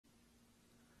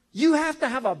You have to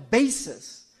have a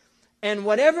basis. And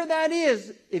whatever that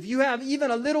is, if you have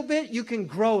even a little bit, you can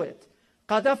grow it.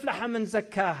 قَدْ أَفْلَحَ مَنْ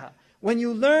زَكَّاهَا. When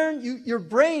you learn, your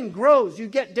brain grows. You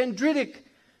get dendritic.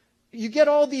 You get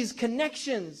all these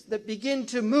connections that begin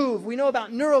to move. We know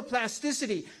about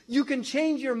neuroplasticity. You can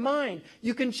change your mind.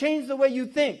 You can change the way you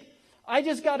think. I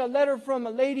just got a letter from a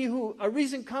lady a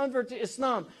recent convert to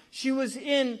Islam. She was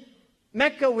in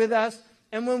Mecca with us,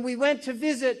 and when we went to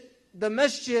visit the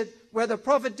masjid where the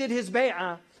Prophet did his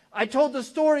bay'ah, I told the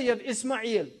story of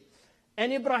Ismail.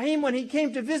 And Ibrahim, when he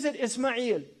came to visit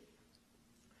Ismail,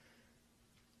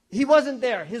 he wasn't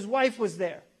there. His wife was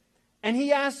there. And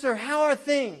he asked her, how are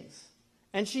things?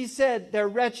 And she said, they're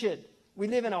wretched. We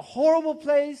live in a horrible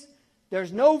place.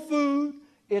 There's no food.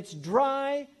 It's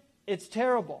dry. It's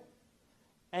terrible.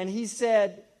 And he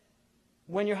said,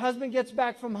 when your husband gets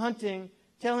back from hunting,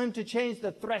 tell him to change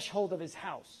the threshold of his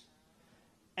house.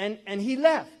 And he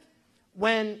left.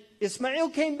 When Ismail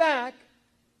came back,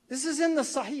 this is in the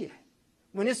Sahih.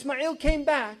 When Ismail came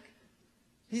back,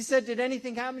 he said, did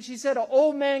anything happen? She said, an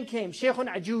old man came,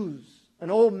 Sheikhun Ajuz, an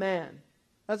old man.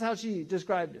 That's how she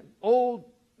described him. Old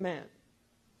man.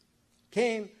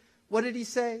 Came. What did he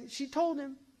say? She told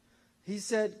him. He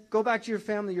said, go back to your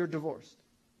family, you're divorced.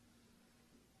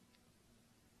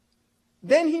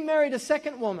 Then he married a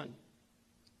second woman.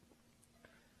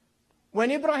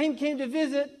 When Ibrahim came to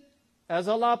visit, as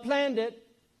Allah planned it,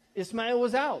 Ismail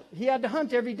was out. He had to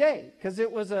hunt every day because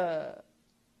it was a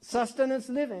sustenance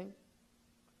living.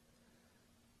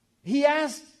 He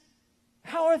asked,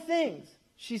 how are things?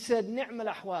 She said, ni'mal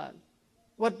ahwal.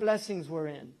 What blessings we're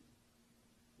in.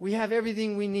 We have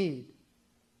everything we need.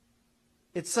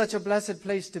 It's such a blessed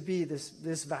place to be,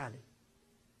 this valley.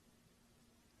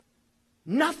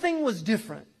 Nothing was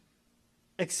different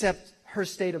except her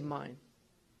state of mind.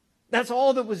 That's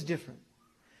all that was different.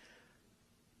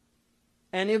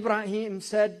 And Ibrahim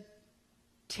said,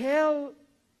 tell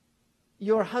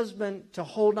your husband to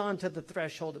hold on to the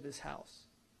threshold of his house.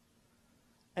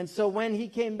 And so when he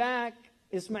came back,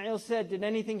 Ismail said, did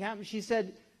anything happen? She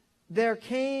said, there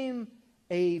came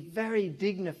a very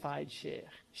dignified sheikh,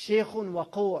 Sheikhun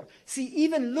Waqur. See,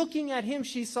 even looking at him,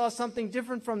 she saw something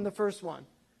different from the first one.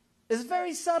 It's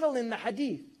very subtle in the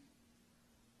hadith.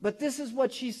 But this is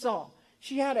what she saw.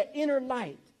 She had an inner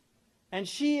light. And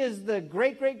she is the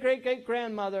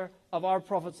great-great-great-great-grandmother of our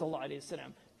Prophet ﷺ.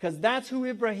 Because that's who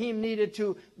Ibrahim needed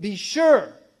to be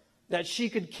sure that she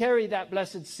could carry that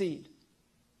blessed seed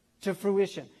to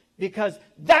fruition. Because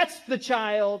that's the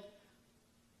child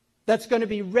that's going to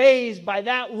be raised by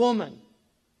that woman.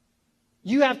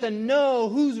 You have to know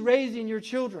who's raising your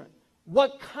children.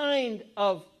 What kind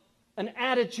of an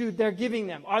attitude they're giving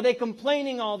them. Are they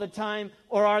complaining all the time,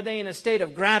 or are they in a state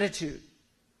of gratitude?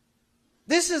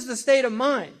 This is the state of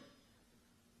mind.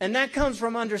 And that comes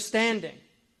from understanding.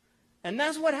 And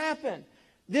that's what happened.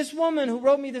 This woman who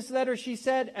wrote me this letter, she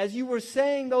said, as you were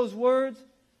saying those words,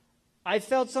 I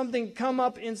felt something come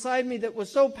up inside me that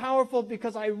was so powerful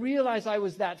because I realized I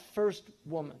was that first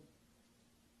woman.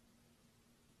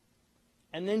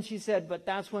 And then she said, but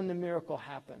that's when the miracle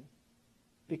happened.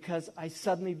 Because I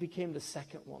suddenly became the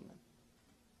second woman.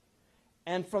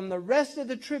 And from the rest of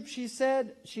the trip, she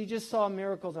said, she just saw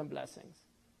miracles and blessings.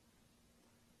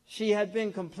 She had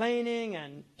been complaining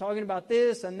and talking about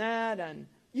this and that. And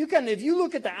if you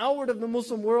look at the outward of the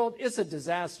Muslim world, it's a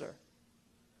disaster.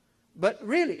 But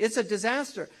really, it's a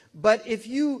disaster. But if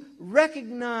you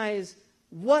recognize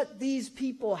what these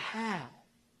people have,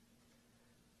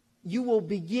 you will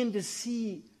begin to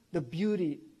see the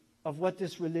beauty of what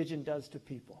this religion does to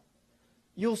people.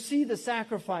 You'll see the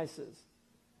sacrifices.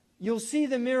 You'll see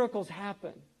the miracles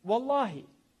happen. Wallahi.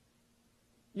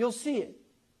 You'll see it.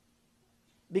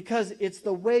 Because it's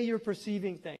the way you're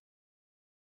perceiving things.